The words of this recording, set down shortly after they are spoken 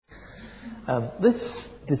This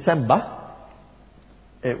December,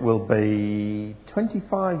 it will be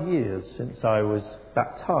 25 years since I was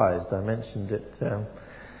baptised. I mentioned it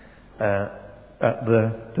at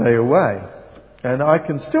the day away. And I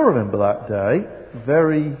can still remember that day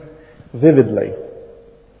very vividly.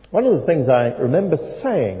 One of the things I remember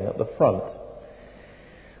saying at the front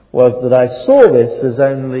was that I saw this as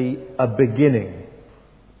only a beginning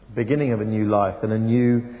of a new life and a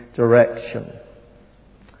new direction.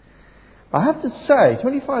 I have to say,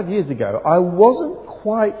 25 years ago, I wasn't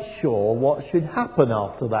quite sure what should happen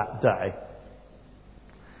after that day.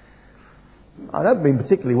 I don't mean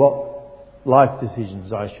particularly what life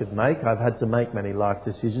decisions I should make. I've had to make many life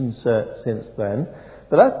decisions since then.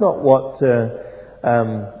 But that's not what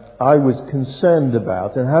I was concerned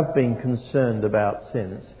about and have been concerned about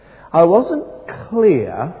since. I wasn't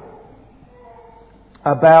clear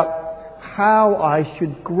about how I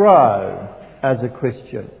should grow as a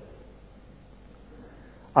Christian.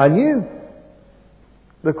 I knew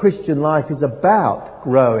the Christian life is about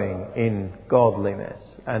growing in godliness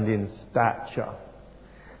and in stature.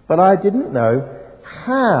 But I didn't know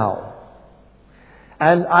how.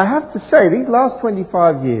 And I have to say, these last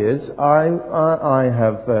 25 years, I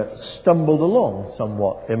have stumbled along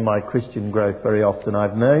somewhat in my Christian growth very often.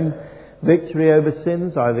 I've known victory over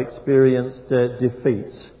sins. I've experienced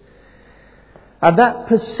defeats. And that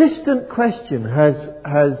persistent question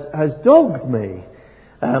has dogged me.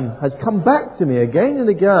 Has come back to me again and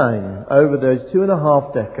again over those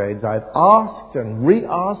 2.5 decades. I've asked and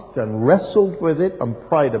re-asked and wrestled with it and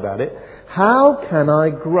prayed about it. How can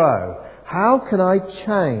I grow? How can I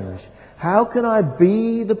change? How can I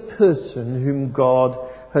be the person whom God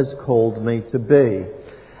has called me to be?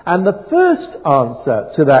 And the first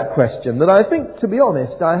answer to that question that I think, to be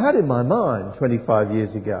honest, I had in my mind 25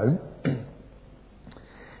 years ago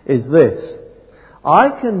is this. I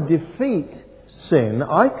can defeat sin,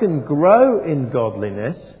 I can grow in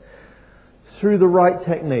godliness through the right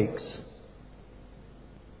techniques.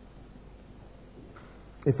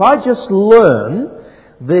 If I just learn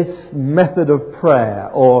this method of prayer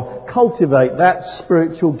or cultivate that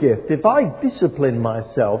spiritual gift, if I discipline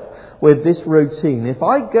myself with this routine, if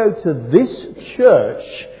I go to this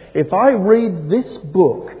church, if I read this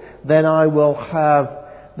book, then I will have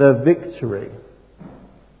the victory.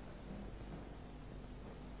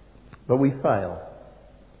 But we fail.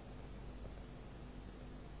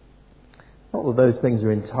 Not that those things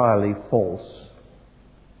are entirely false.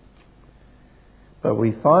 But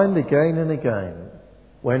we find again and again,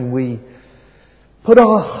 when we put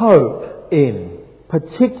our hope in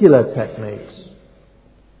particular techniques,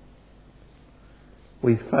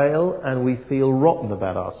 we fail and we feel rotten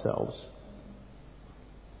about ourselves.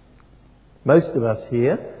 Most of us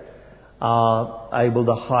here are able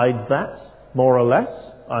to hide that, more or less.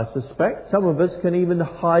 I suspect some of us can even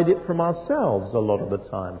hide it from ourselves a lot of the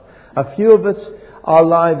time. A few of us, our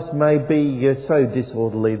lives may be so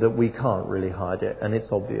disorderly that we can't really hide it, and it's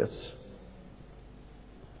obvious.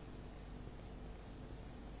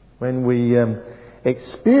 When we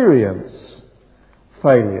experience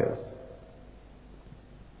failures,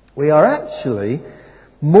 we are actually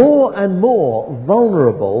more and more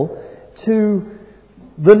vulnerable to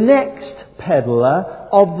the next peddler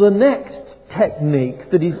of the next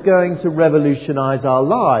technique that is going to revolutionize our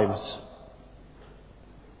lives.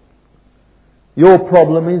 Your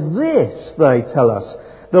problem is this, they tell us.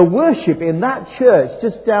 The worship in that church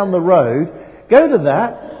just down the road, go to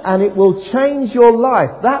that and it will change your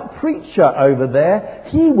life. That preacher over there,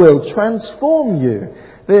 he will transform you.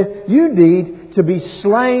 You need to be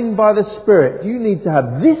slain by the Spirit. You need to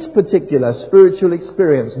have this particular spiritual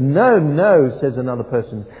experience. No, says another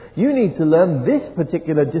person. You need to learn this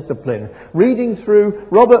particular discipline. Reading through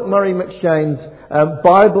Robert Murray McShane's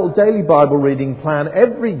daily Bible reading plan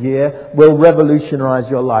every year will revolutionize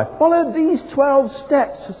your life. Follow these 12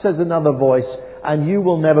 steps, says another voice, and you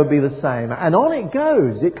will never be the same. And on it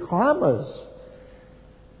goes. It clamours.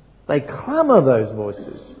 They clamour, those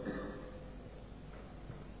voices.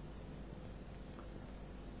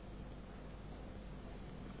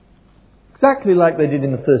 Exactly like they did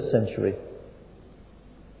in the first century.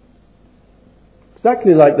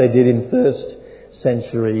 Exactly like they did in first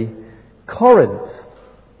century Corinth.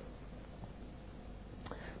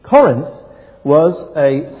 Corinth was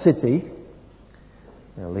a city,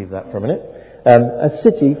 I'll leave that for a minute, a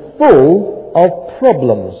city full of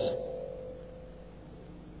problems.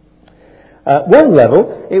 At one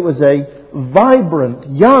level, it was a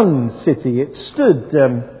vibrant, young city. It stood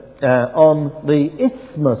on the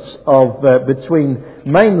isthmus of between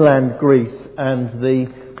mainland Greece and the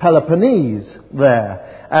Peloponnese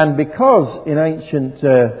there. And because in ancient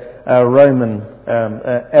Roman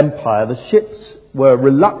Empire, the ships were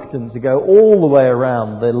reluctant to go all the way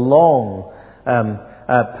around the long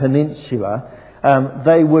peninsula,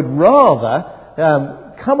 they would rather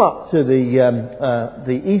come up to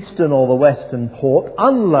the eastern or the western port,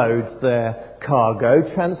 unload their cargo,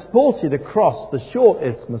 transport it across the short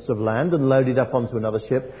isthmus of land and load it up onto another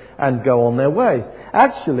ship and go on their ways.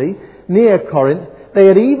 Actually, near Corinth, they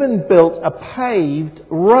had even built a paved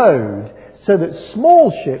road so that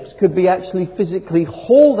small ships could be actually physically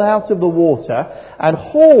hauled out of the water and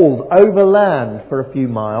hauled over land for a few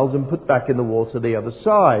miles and put back in the water the other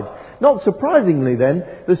side. Not surprisingly then,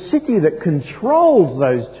 the city that controlled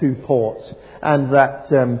those two ports and that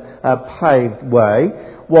paved way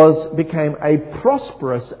became a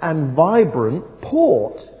prosperous and vibrant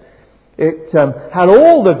port. It had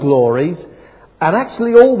all the glories and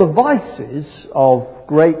actually all the vices of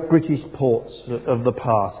great British ports of the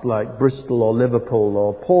past, like Bristol or Liverpool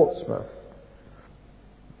or Portsmouth.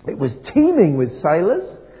 It was teeming with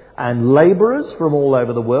sailors and labourers from all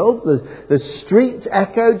over the world. The streets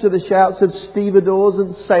echoed to the shouts of stevedores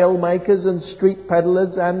and sailmakers and street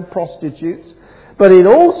peddlers and prostitutes. But it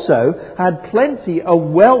also had plenty of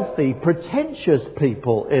wealthy, pretentious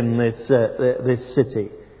people in this city.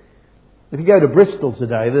 If you go to Bristol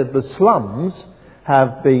today, the slums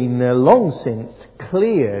have been long since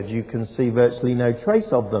cleared. You can see virtually no trace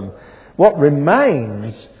of them. What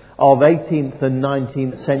remains of 18th and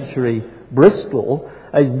 19th century Bristol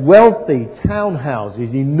is wealthy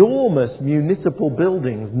townhouses, enormous municipal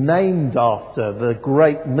buildings named after the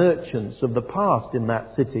great merchants of the past in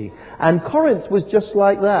that city. And Corinth was just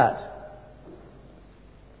like that.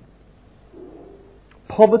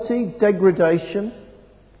 Poverty, degradation,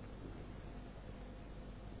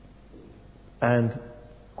 and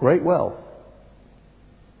great wealth,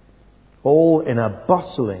 all in a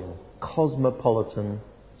bustling, cosmopolitan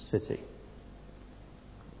city.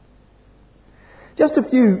 Just a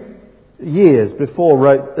few years before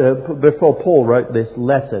Paul wrote this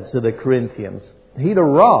letter to the Corinthians, he'd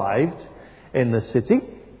arrived in the city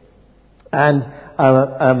and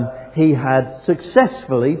he had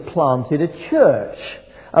successfully planted a church.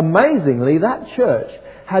 Amazingly, that church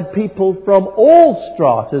had people from all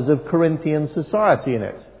stratas of Corinthian society in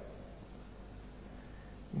it.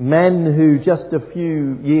 Men who just a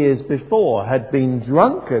few years before had been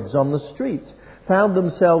drunkards on the streets found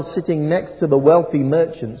themselves sitting next to the wealthy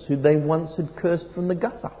merchants who they once had cursed from the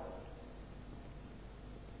gutter.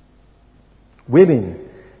 Women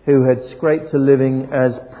who had scraped a living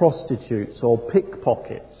as prostitutes or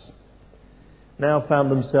pickpockets now found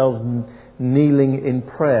themselves kneeling in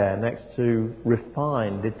prayer next to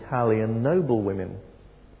refined Italian noblewomen.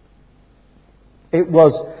 It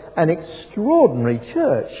was an extraordinary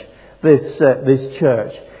church, this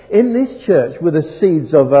church. In this church were the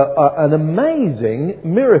seeds of an amazing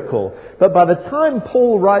miracle. But by the time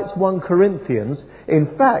Paul writes 1 Corinthians,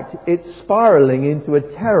 in fact, it's spiralling into a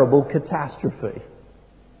terrible catastrophe.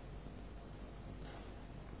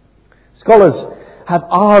 Scholars have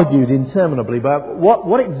argued interminably about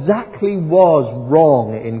what exactly was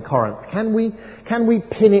wrong in Corinth. Can we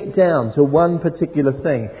pin it down to one particular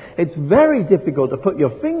thing? It's very difficult to put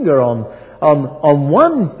your finger on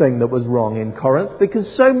one thing that was wrong in Corinth because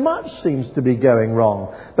so much seems to be going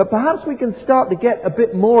wrong. But perhaps we can start to get a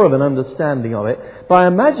bit more of an understanding of it by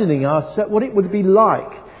imagining what it would be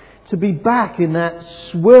like to be back in that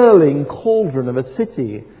swirling cauldron of a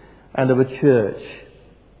city and of a church.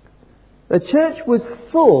 The church was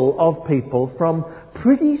full of people from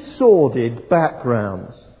pretty sordid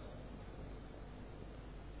backgrounds.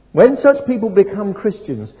 When such people become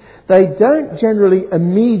Christians, they don't generally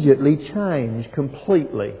immediately change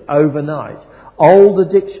completely overnight. Old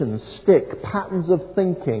addictions stick. Patterns of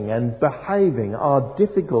thinking and behaving are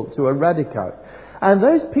difficult to eradicate. And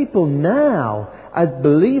those people now, as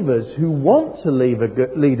believers who want to lead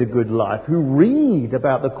a good life, who read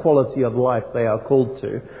about the quality of life they are called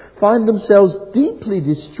to, find themselves deeply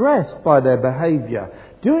distressed by their behaviour,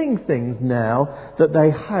 doing things now that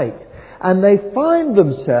they hate. And they find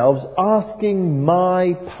themselves asking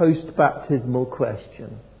my post-baptismal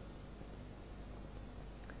question.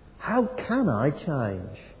 How can I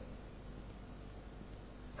change?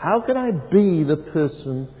 How can I be the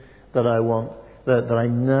person that I want, that I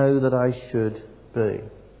know that I should be?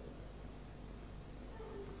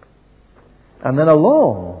 And then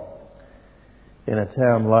along, in a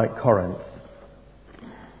town like Corinth,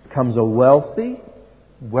 comes a wealthy,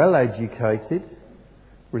 well-educated,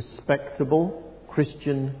 respectable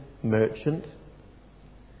Christian merchant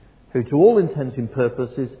who, to all intents and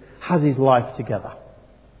purposes, has his life together.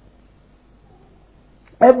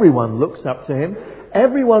 Everyone looks up to him.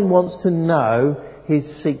 Everyone wants to know his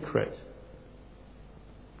secret.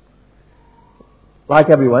 Like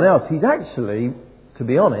everyone else, he's actually, to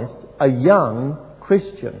be honest, a young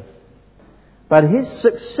Christian. But his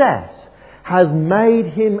success has made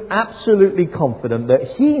him absolutely confident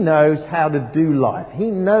that he knows how to do life. He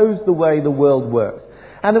knows the way the world works.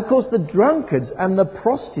 And of course the drunkards and the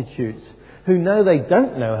prostitutes who know they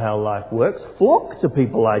don't know how life works flock to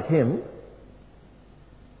people like him.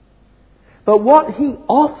 But what he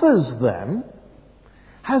offers them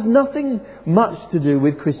has nothing much to do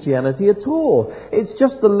with Christianity at all. It's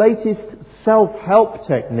just the latest self-help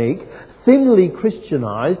technique, thinly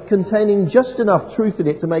Christianized, containing just enough truth in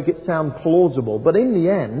it to make it sound plausible. But in the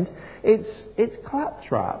end, it's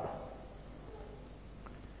claptrap.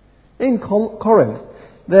 In Corinth,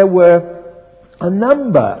 there were a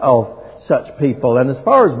number of such people, and as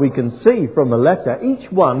far as we can see from the letter,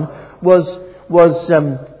 each one was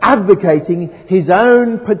advocating his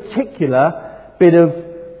own particular bit of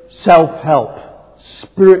self-help,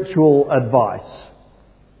 spiritual advice.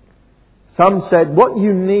 Some said what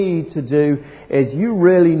you need to do is you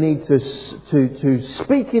really need to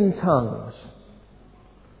speak in tongues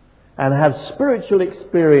and have spiritual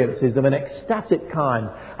experiences of an ecstatic kind,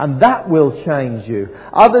 and that will change you.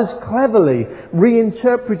 Others cleverly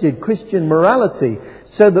reinterpreted Christian morality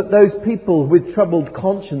so that those people with troubled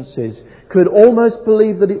consciences could almost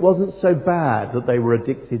believe that it wasn't so bad that they were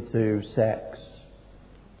addicted to sex.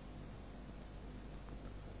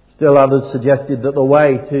 Still others suggested that the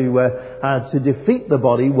way to defeat the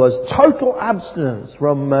body was total abstinence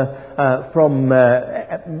from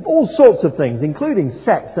all sorts of things, including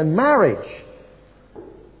sex and marriage.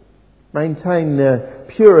 Maintain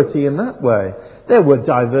purity in that way. There were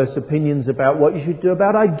diverse opinions about what you should do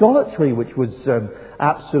about idolatry, which was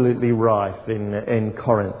absolutely rife in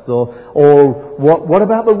Corinth. Or what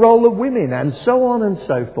about the role of women, and so on and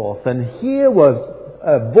so forth. And here was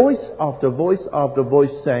voice after voice after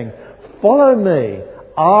voice saying, "Follow me,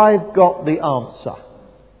 I've got the answer."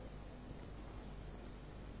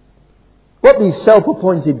 What these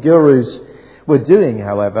self-appointed gurus were doing,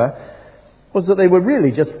 however, was that they were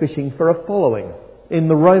really just fishing for a following. In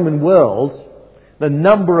the Roman world, the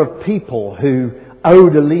number of people who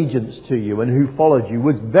owed allegiance to you and who followed you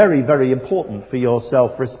was very, very important for your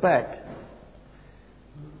self-respect.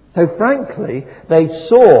 So frankly, they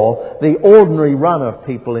saw the ordinary run of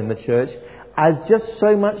people in the church as just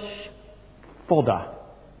so much fodder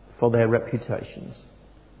for their reputations.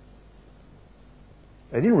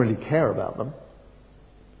 They didn't really care about them.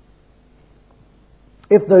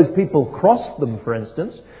 If those people crossed them, for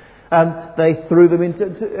instance, they threw them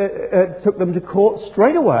took them to court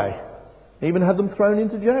straight away. Even had them thrown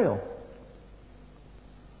into jail.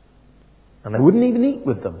 And they wouldn't even eat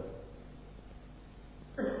with them.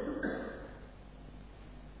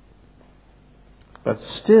 But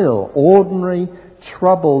still, ordinary,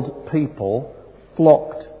 troubled people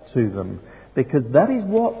flocked to them, because that is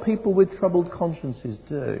what people with troubled consciences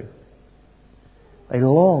do. They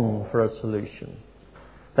long for a solution.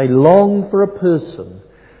 They long for a person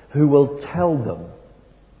who will tell them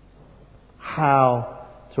how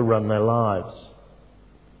to run their lives.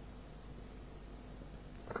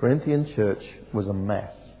 The Corinthian church was a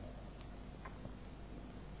mess.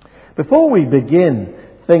 Before we begin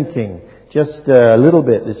thinking just a little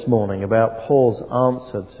bit this morning about Paul's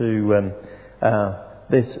answer to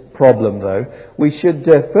this problem, though, we should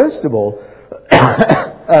first of all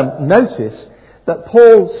notice that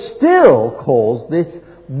Paul still calls this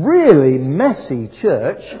really messy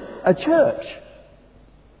church a church.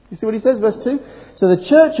 You see what he says, verse 2? So the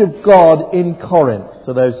church of God in Corinth,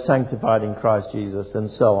 to those sanctified in Christ Jesus, and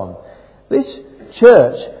so on. This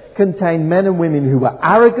church contained men and women who were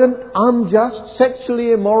arrogant, unjust,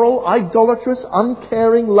 sexually immoral, idolatrous,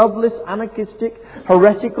 uncaring, loveless, anarchistic,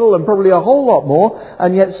 heretical, and probably a whole lot more,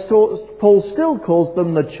 and yet Paul still calls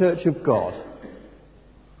them the church of God.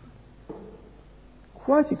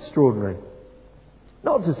 Quite extraordinary.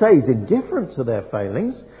 Not to say he's indifferent to their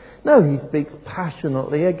failings. No, he speaks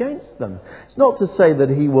passionately against them. It's not to say that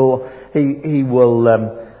he will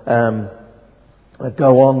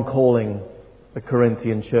go on calling the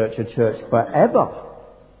Corinthian church a church forever.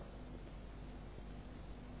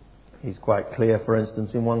 He's quite clear, for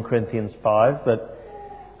instance, in 1 Corinthians 5 that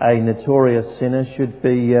a notorious sinner should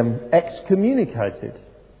be excommunicated.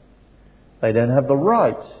 They don't have the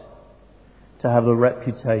right to have the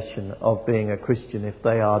reputation of being a Christian if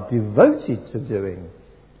they are devoted to doing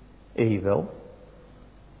evil.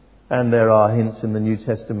 And there are hints in the New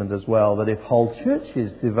Testament as well that if whole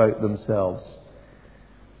churches devote themselves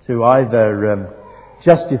to either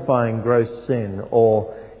justifying gross sin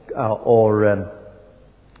or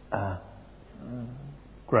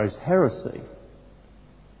gross heresy,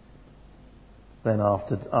 then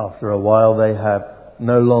after a while they have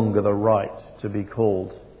no longer the right to be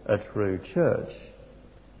called a true church.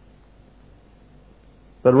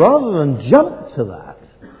 But rather than jump to that,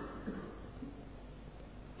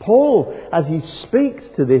 Paul, as he speaks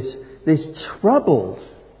to this troubled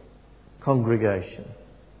congregation,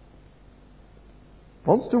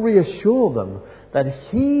 wants to reassure them that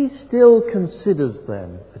he still considers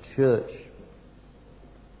them a church.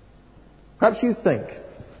 Perhaps you think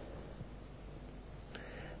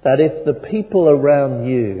that if the people around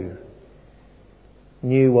you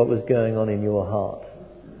knew what was going on in your heart,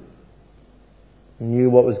 knew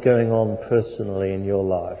what was going on personally in your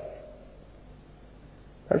life,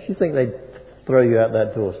 perhaps you think they'd throw you out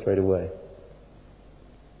that door straight away.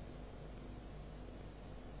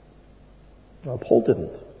 Well, Paul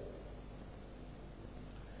didn't.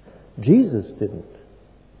 Jesus didn't.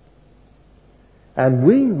 And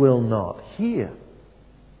we will not here.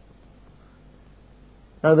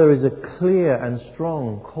 Now there is a clear and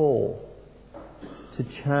strong call to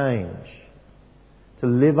change, to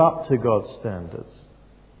live up to God's standards.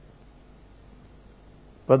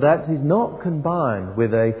 But that is not combined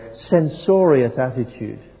with a censorious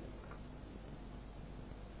attitude.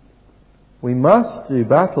 We must do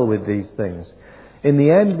battle with these things. In the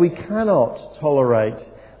end, we cannot tolerate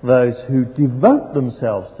those who devote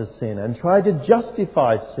themselves to sin and try to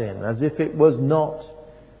justify sin as if it was not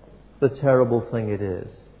the terrible thing it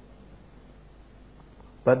is.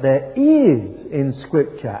 But there is in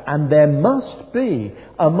Scripture, and there must be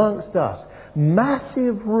amongst us,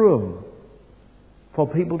 massive room for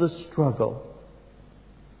people to struggle,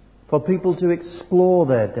 for people to explore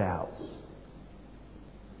their doubts,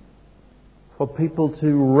 for people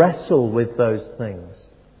to wrestle with those things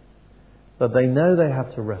that they know they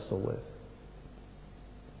have to wrestle with.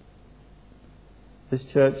 This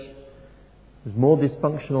church is more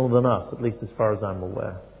dysfunctional than us, at least as far as I'm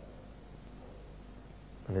aware.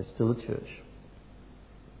 And it's still a church.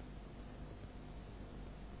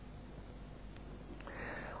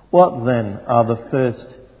 What then are the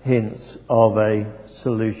first hints of a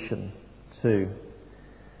solution to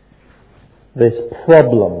this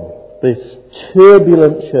problem, this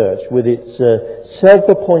turbulent church with its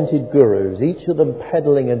self-appointed gurus, each of them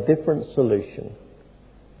peddling a different solution?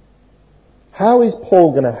 How is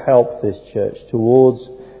Paul going to help this church towards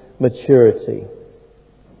maturity?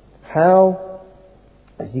 How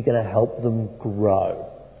is he going to help them grow?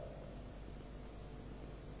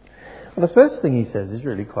 Well, the first thing he says is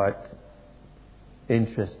really quite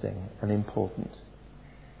interesting and important.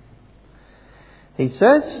 He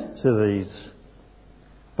says to these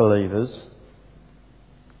believers,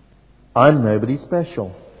 I'm nobody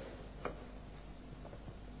special.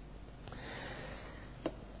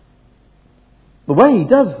 The way he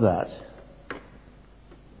does that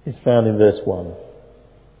is found in verse 1.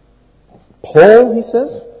 Paul, he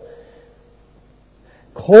says,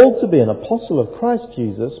 called to be an apostle of Christ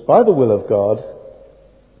Jesus by the will of God,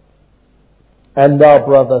 and our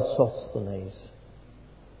brother Sosthenes.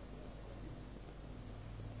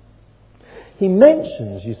 He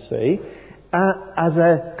mentions, you see, as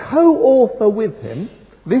a co-author with him,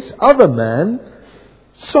 this other man,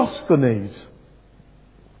 Sosthenes.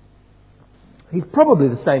 He's probably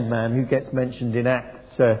the same man who gets mentioned in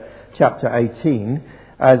Acts chapter 18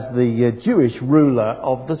 as the Jewish ruler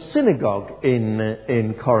of the synagogue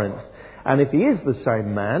in Corinth. And if he is the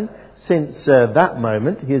same man, since that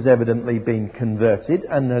moment he has evidently been converted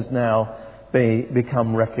and has now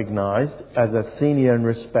become recognised as a senior and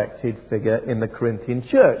respected figure in the Corinthian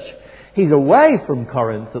church. He's away from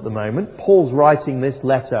Corinth at the moment. Paul's writing this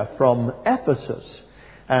letter from Ephesus,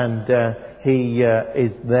 and he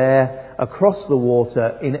is there across the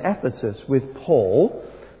water in Ephesus with Paul,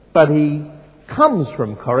 but he comes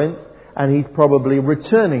from Corinth and he's probably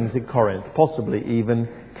returning to Corinth, possibly even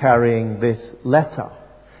carrying this letter.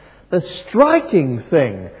 The striking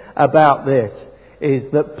thing about this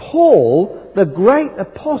is that Paul, the great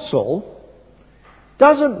apostle,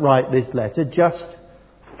 doesn't write this letter just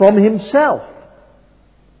from himself.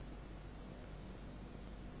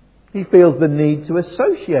 He feels the need to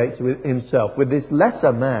associate himself with this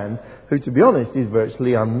lesser man who, to be honest, is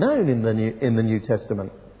virtually unknown in the New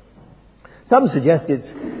Testament. Some suggest it's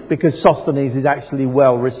because Sosthenes is actually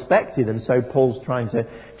well respected, and so Paul's trying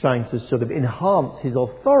to sort of enhance his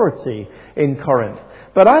authority in Corinth.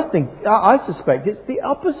 But I suspect it's the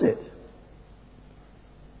opposite.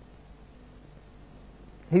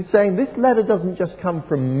 He's saying this letter doesn't just come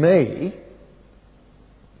from me.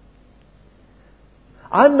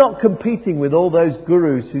 I'm not competing with all those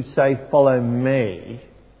gurus who say, follow me.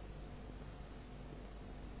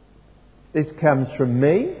 This comes from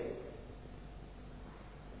me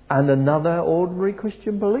and another ordinary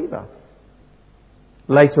Christian believer.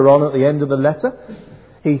 Later on at the end of the letter,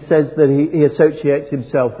 he says that he associates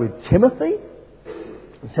himself with Timothy.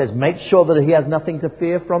 He says, make sure that he has nothing to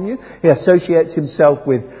fear from you. He associates himself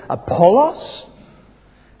with Apollos,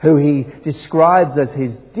 who he describes as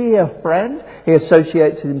his dear friend. He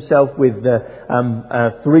associates himself with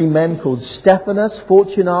three men called Stephanas,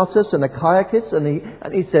 Fortunatus and Achaicus.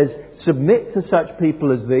 And he says, submit to such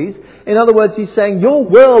people as these. In other words, he's saying, your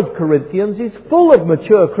world, Corinthians, is full of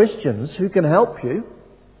mature Christians who can help you.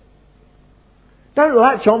 Don't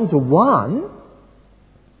latch on to one.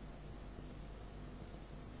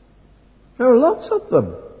 There are lots of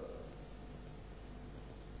them.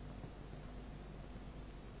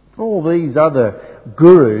 All these other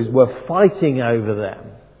gurus were fighting over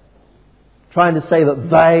them, trying to say that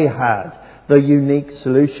they had the unique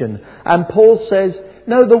solution. And Paul says,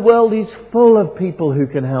 no, the world is full of people who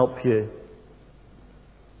can help you.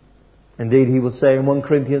 Indeed, he will say in 1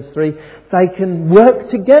 Corinthians 3, they can work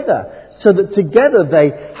together so that together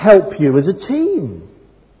they help you as a team.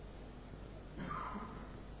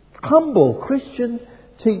 Humble Christian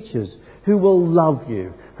teachers who will love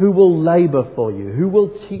you, who will labour for you, who will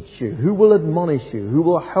teach you, who will admonish you, who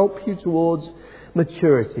will help you towards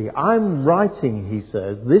maturity. I'm writing, he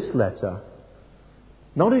says, this letter,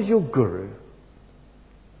 not as your guru,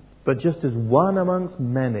 but just as one amongst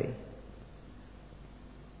many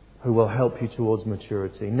who will help you towards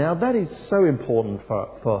maturity. Now that is so important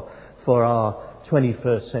for our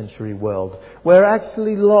 21st century world, where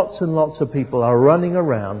actually lots and lots of people are running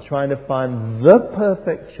around trying to find the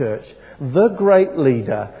perfect church, the great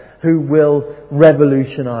leader who will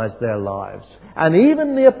revolutionise their lives. And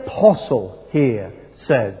even the apostle here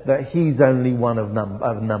says that he's only one of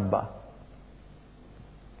number.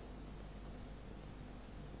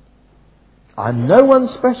 I'm no one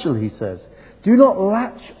special, he says. Do not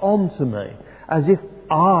latch on to me as if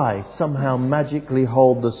I somehow magically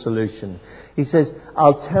hold the solution. He says,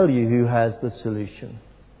 I'll tell you who has the solution.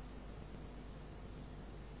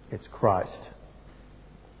 It's Christ.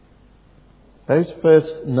 Those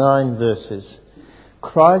first 9 verses,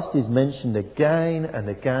 Christ is mentioned again and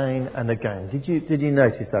again and again. Did you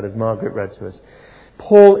notice that as Margaret read to us?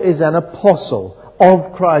 Paul is an apostle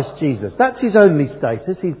of Christ Jesus. That's his only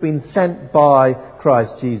status. He's been sent by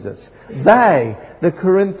Christ Jesus. They, the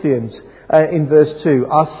Corinthians, in verse 2,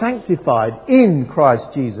 are sanctified in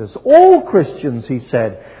Christ Jesus. All Christians, he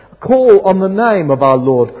said, call on the name of our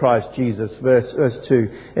Lord Christ Jesus, verse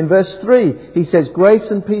 2. In verse 3, he says, grace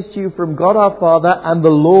and peace to you from God our Father and the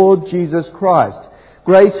Lord Jesus Christ.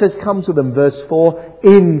 Grace has come to them, verse 4,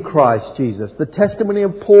 in Christ Jesus. The testimony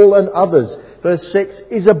of Paul and others, verse 6,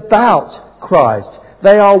 is about Christ.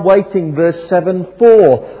 They are waiting, verse 7,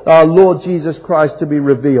 for our Lord Jesus Christ to be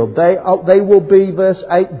revealed. They will be, verse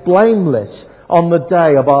 8, blameless on the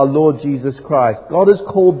day of our Lord Jesus Christ. God has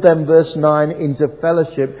called them, verse 9, into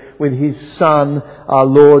fellowship with His Son, our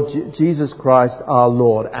Lord Jesus Christ, our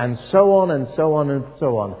Lord. And so on and so on and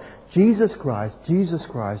so on. Jesus Christ, Jesus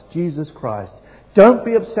Christ, Jesus Christ. Don't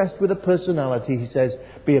be obsessed with a personality, he says.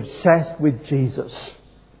 Be obsessed with Jesus.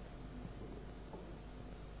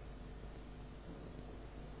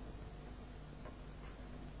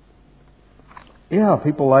 Yeah,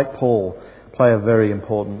 people like Paul play a very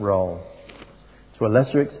important role. To a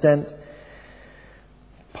lesser extent,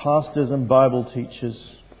 pastors and Bible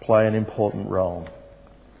teachers play an important role.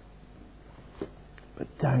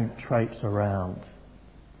 But don't traipse around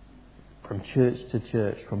from church to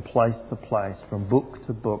church, from place to place, from book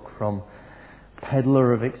to book, from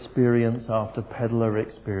peddler of experience after peddler of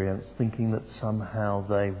experience, thinking that somehow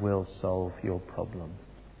they will solve your problem.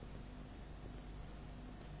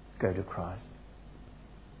 Go to Christ.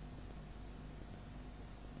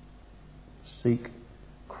 Seek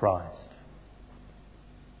Christ.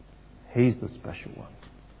 He's the special one.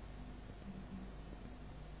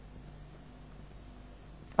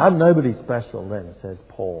 I'm nobody special then, says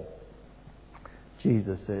Paul.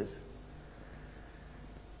 Jesus is.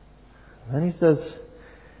 Then he says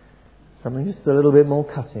something just a little bit more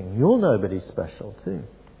cutting. You're nobody special too.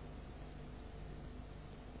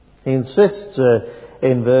 He insists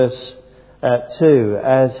in verse 2,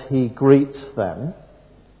 as he greets them,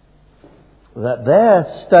 that their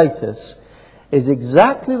status is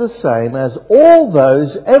exactly the same as all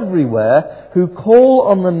those everywhere who call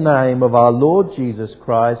on the name of our Lord Jesus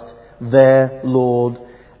Christ, their Lord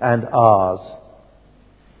and ours.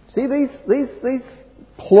 See, these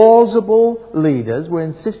plausible leaders were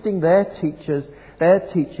insisting, their teachers, their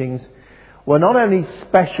teachings were not only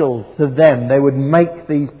special to them, they would make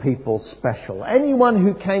these people special. Anyone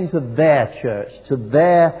who came to their church, to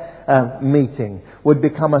their meeting, would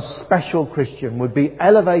become a special Christian, would be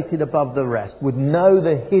elevated above the rest, would know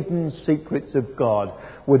the hidden secrets of God,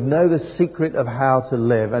 would know the secret of how to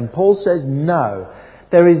live. And Paul says, no,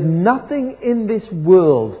 there is nothing in this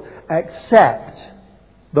world except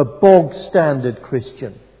the bog standard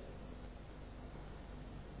Christian.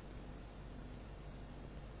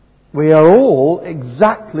 We are all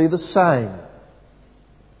exactly the same.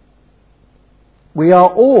 We are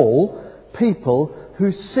all people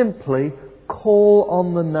who simply call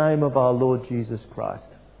on the name of our Lord Jesus Christ.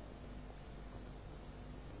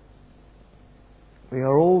 We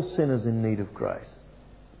are all sinners in need of grace.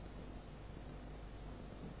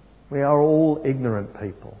 We are all ignorant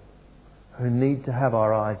people who need to have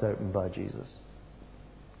our eyes opened by Jesus.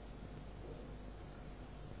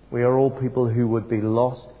 We are all people who would be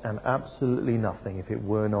lost and absolutely nothing if it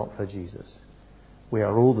were not for Jesus. We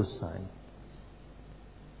are all the same.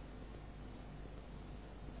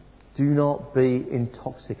 Do not be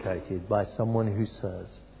intoxicated by someone who says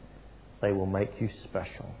they will make you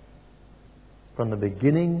special. From the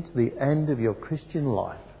beginning to the end of your Christian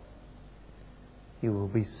life, you will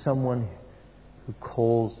be someone who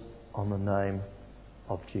calls on the name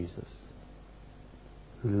of Jesus,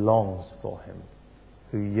 who longs for Him,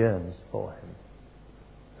 who yearns for Him,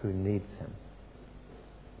 who needs Him.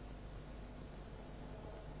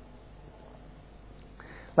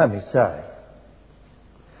 Let me say,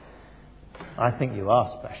 I think you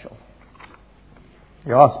are special.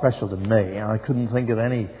 You are special to me. I couldn't think of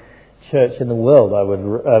any church in the world I would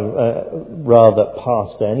rather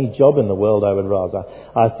pastor, any job in the world I would rather.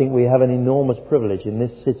 I think we have an enormous privilege in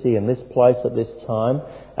this city and this place at this time,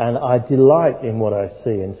 and I delight in what I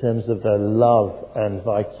see in terms of the love and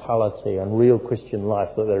vitality and real Christian life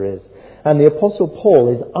that there is. And the Apostle Paul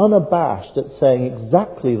is unabashed at saying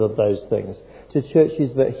exactly those things to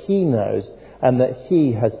churches that he knows and that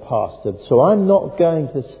he has pastored. So I'm not going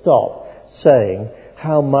to stop saying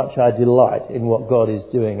how much I delight in what God is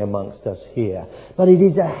doing amongst us here. But it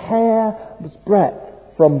is a hair's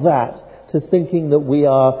breadth from that to thinking that we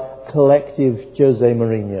are collective Jose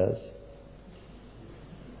Mourinhos.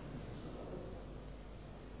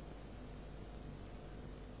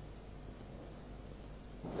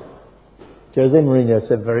 Jose Mourinho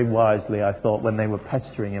said very wisely, I thought, when they were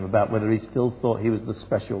pestering him about whether he still thought he was the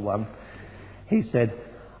special one, he said,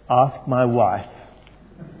 "Ask my wife."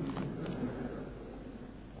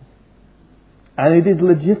 And it is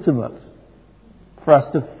legitimate for us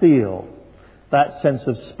to feel that sense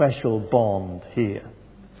of special bond here.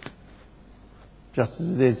 Just as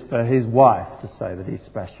it is for his wife to say that he's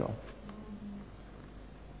special.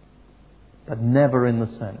 But never in the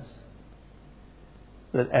sense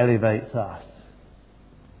that elevates us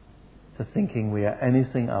to thinking we are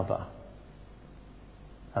anything other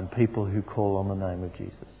than people who call on the name of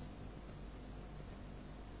Jesus.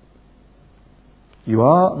 You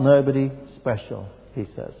are nobody special, he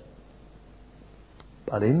says.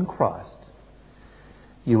 But in Christ,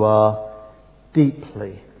 you are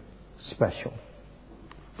deeply special.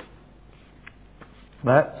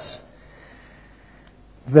 That's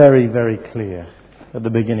very, very clear at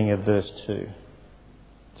the beginning of verse 2.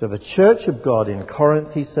 To the church of God in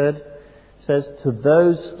Corinth, he says, to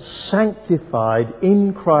those sanctified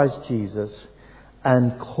in Christ Jesus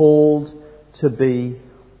and called to be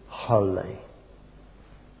holy.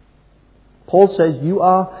 Paul says you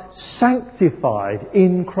are sanctified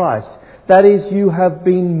in Christ. That is, you have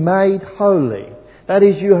been made holy. That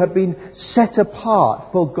is, you have been set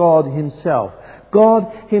apart for God Himself.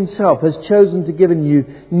 God Himself has chosen to give you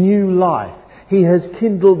new life. He has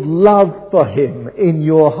kindled love for Him in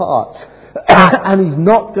your hearts. And He's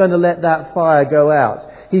not going to let that fire go out.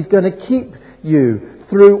 He's going to keep you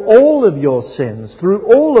through all of your sins, through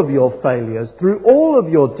all of your failures, through all of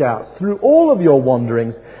your doubts, through all of your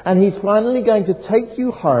wanderings. And He's finally going to take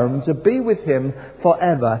you home to be with Him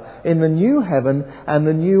forever in the new heaven and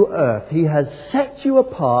the new earth. He has set you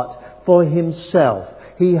apart for Himself.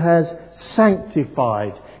 He has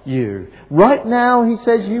sanctified you. Right now, he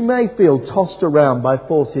says, you may feel tossed around by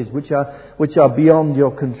forces which are beyond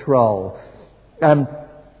your control.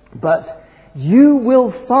 But you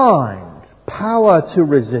will find power to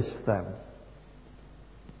resist them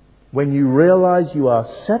when you realize you are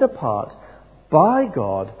set apart by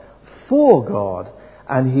God, for God,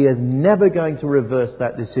 and He is never going to reverse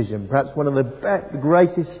that decision. Perhaps one of the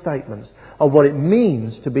greatest statements of what it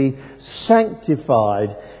means to be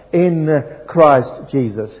sanctified in Christ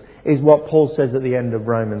Jesus is what Paul says at the end of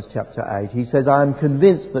Romans chapter 8. He says, I am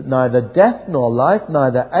convinced that neither death nor life,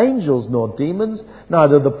 neither angels nor demons,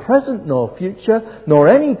 neither the present nor future, nor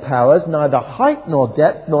any powers, neither height nor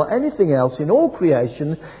depth, nor anything else in all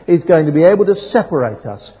creation is going to be able to separate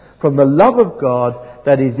us from the love of God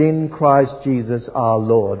that is in Christ Jesus our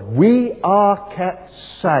Lord. We are kept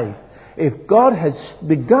safe. If God has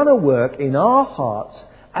begun a work in our hearts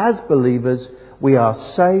as believers, we are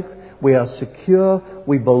safe. We are secure,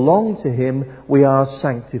 we belong to Him, we are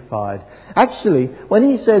sanctified. Actually, when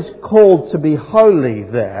he says called to be holy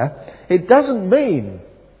there, it doesn't mean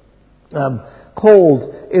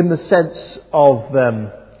called in the sense of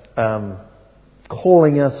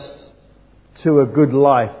calling us to a good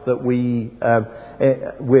life that we,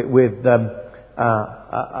 with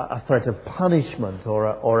a threat of punishment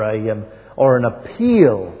or an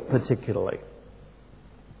appeal particularly.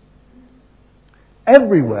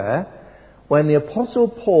 Everywhere, when the Apostle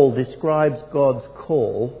Paul describes God's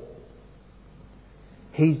call,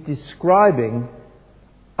 he's describing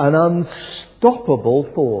an unstoppable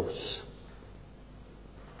force.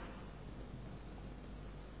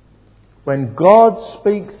 When God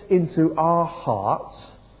speaks into our hearts,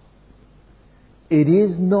 it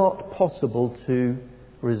is not possible to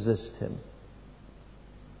resist Him.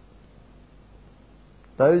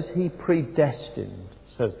 Those He predestined,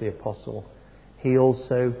 says the Apostle, He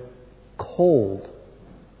also called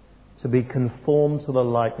to be conformed to the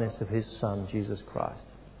likeness of His Son, Jesus Christ.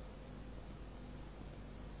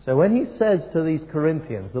 So when he says to these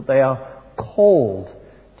Corinthians that they are called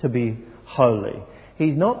to be holy,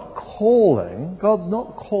 He's not calling, God's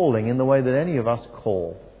not calling in the way that any of us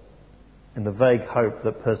call, in the vague hope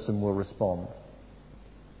that person will respond.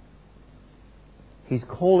 He's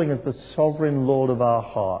calling as the sovereign Lord of our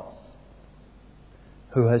hearts,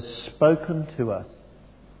 who has spoken to us,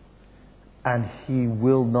 and He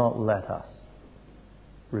will not let us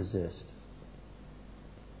resist.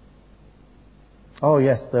 Oh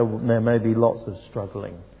yes, there may be lots of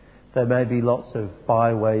struggling. There may be lots of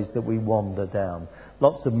byways that we wander down.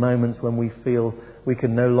 Lots of moments when we feel we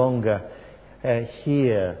can no longer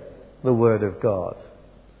hear the Word of God.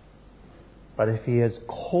 But if He has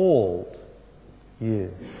called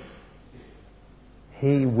you,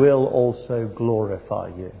 He will also glorify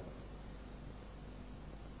you.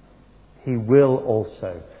 He will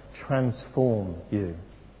also transform you.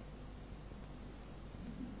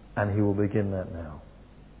 And He will begin that now.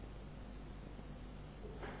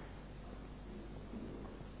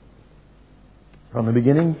 From the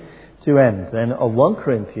beginning to end, then, of 1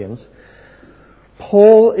 Corinthians,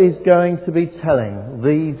 Paul is going to be telling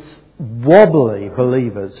these wobbly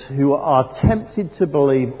believers who are tempted to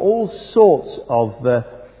believe all sorts of the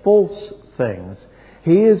false things.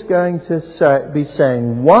 He is going to be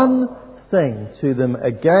saying one thing to them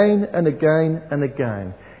again and again and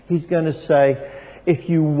again. He's going to say, if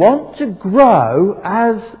you want to grow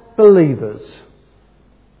as believers,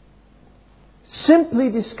 simply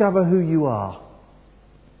discover who you are.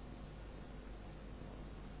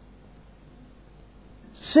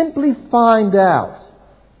 Simply find out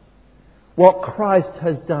what Christ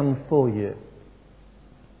has done for you.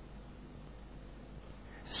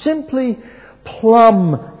 Simply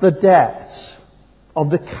plumb the depths of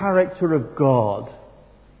the character of God.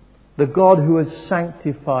 The God who has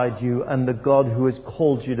sanctified you and the God who has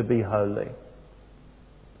called you to be holy.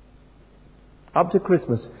 Up to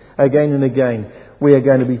Christmas, again and again, we are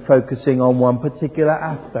going to be focusing on one particular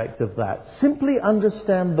aspect of that. Simply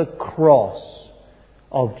understand the cross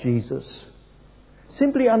of Jesus.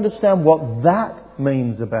 Simply understand what that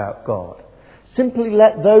means about God. Simply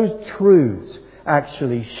let those truths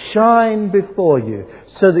actually shine before you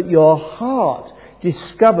so that your heart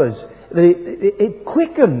discovers that it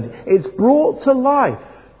quickened, it's brought to life.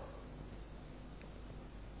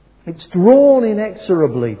 It's drawn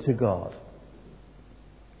inexorably to God.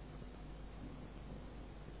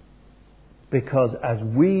 Because as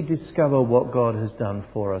we discover what God has done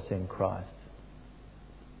for us in Christ,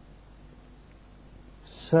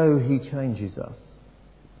 so He changes us.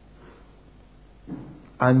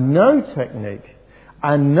 And no technique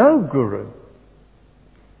and no guru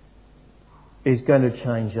is going to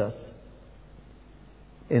change us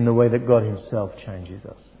in the way that God Himself changes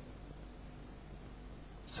us.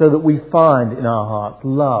 So that we find in our hearts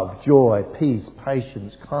love, joy, peace,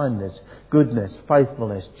 patience, kindness, goodness,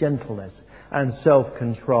 faithfulness, gentleness, and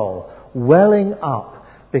self-control, welling up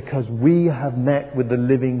because we have met with the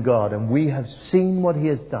living God and we have seen what He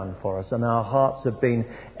has done for us, and our hearts have been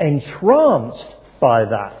entranced by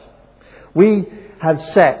that. We have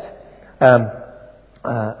set in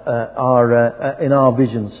our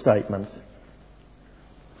vision statement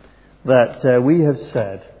that we have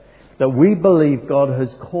said that we believe God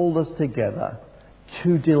has called us together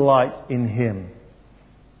to delight in Him.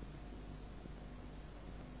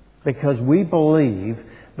 Because we believe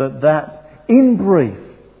that in brief,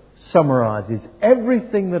 summarises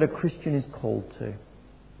everything that a Christian is called to.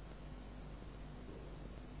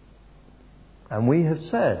 And we have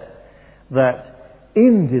said that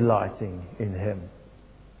in delighting in Him,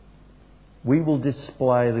 we will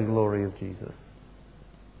display the glory of Jesus.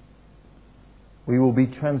 We will be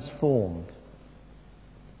transformed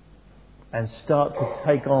and start to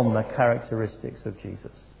take on the characteristics of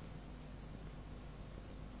Jesus.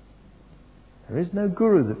 There is no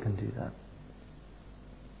guru that can do that.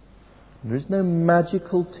 There is no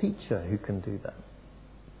magical teacher who can do that.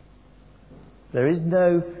 There is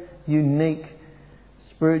no unique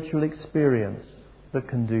spiritual experience that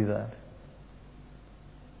can do that.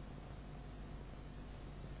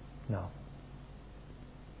 No.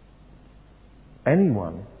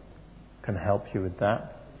 Anyone can help you with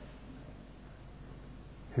that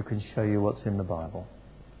who can show you what's in the Bible,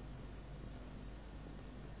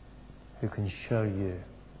 who can show you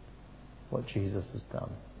what Jesus has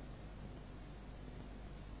done,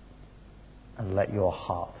 and let your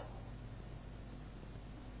heart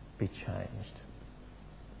be changed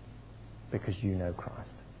because you know Christ.